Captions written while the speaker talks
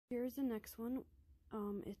Here's the next one.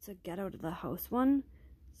 It's a get out of the house one,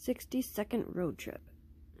 60-second road trip.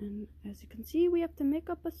 And as you can see, we have to make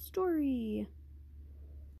up a story.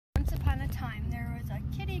 Once upon a time, there was a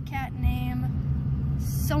kitty cat named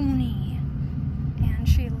Sony, and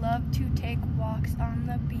she loved to take walks on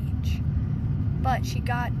the beach. But she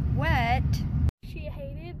got wet. She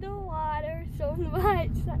hated the water so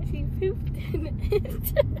much that she pooped in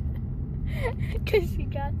it. Because she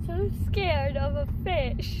got so scared of a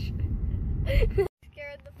fish.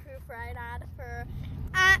 Scared the poop right out of her.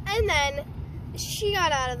 And then she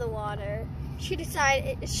got out of the water. She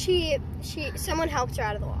decided, someone helped her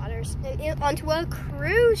out of the waters and onto a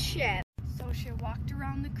cruise ship. So she walked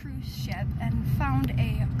around the cruise ship and found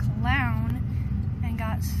a clown and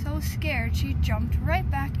got so scared she jumped right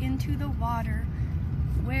back into the water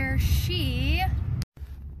where she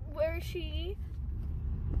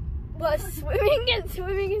was swimming and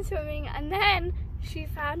swimming and swimming, and then she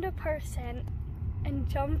found a person and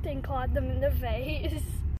jumped and clawed them in the face.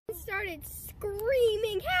 And started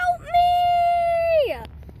screaming, "Help me!"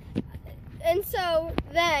 And so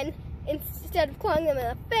then, instead of clawing them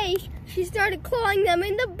in the face, she started clawing them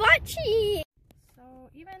in the butt cheek. So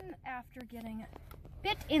even after getting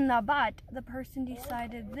bit in the butt, the person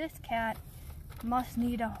decided this cat must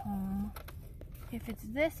need a home. If it's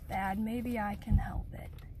this bad, maybe I can help it.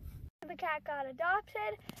 The cat got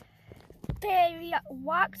adopted. They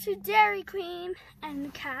walked to Dairy Queen, and the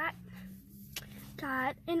cat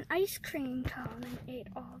got an ice cream cone and ate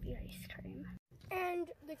all the ice cream. And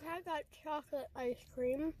the cat got chocolate ice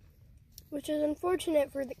cream, which is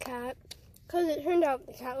unfortunate for the cat, because it turned out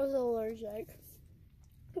the cat was allergic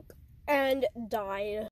and died.